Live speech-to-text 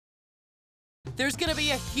There's going to be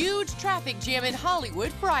a huge traffic jam in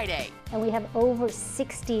Hollywood Friday. And we have over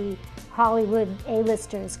 60 Hollywood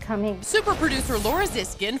A-listers coming. Super producer Laura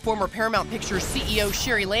Ziskin, former Paramount Pictures CEO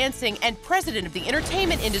Sherry Lansing, and president of the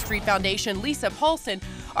Entertainment Industry Foundation Lisa Paulsen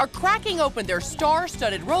are cracking open their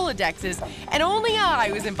star-studded Rolodexes, and only I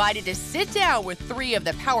was invited to sit down with 3 of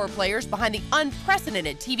the power players behind the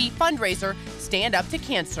unprecedented TV fundraiser Stand Up to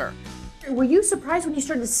Cancer. Were you surprised when you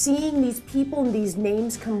started seeing these people and these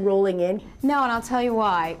names come rolling in? No, and I'll tell you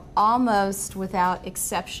why. Almost without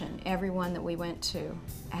exception, everyone that we went to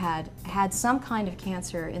had some kind of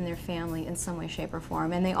cancer in their family in some way, shape, or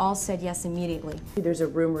form, and they all said yes immediately. There's a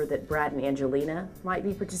rumor that Brad and Angelina might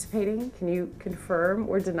be participating. Can you confirm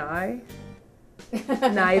or deny?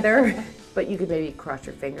 Neither, but you could maybe cross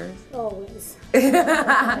your fingers. Always.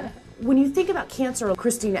 When you think about cancer,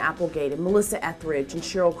 Christina Applegate and Melissa Etheridge and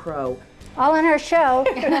Sheryl Crow, All on her show.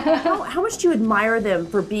 how much do you admire them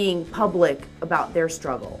for being public about their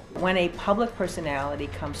struggle? When a public personality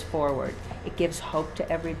comes forward, it gives hope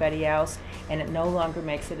to everybody else, and it no longer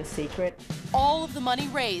makes it a secret. All of the money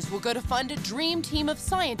raised will go to fund a dream team of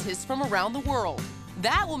scientists from around the world.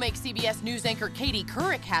 That will make CBS News anchor Katie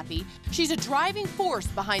Couric happy. She's a driving force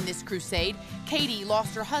behind this crusade. Katie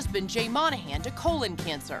lost her husband, Jay Monahan, to colon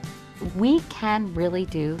cancer. We can really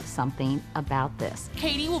do something about this.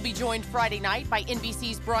 Katie will be joined Friday night by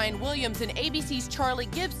NBC's Brian Williams and ABC's Charlie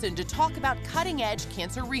Gibson to talk about cutting-edge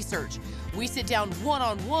cancer research. We sit down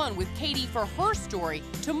one-on-one with Katie for her story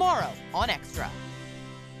tomorrow on Extra.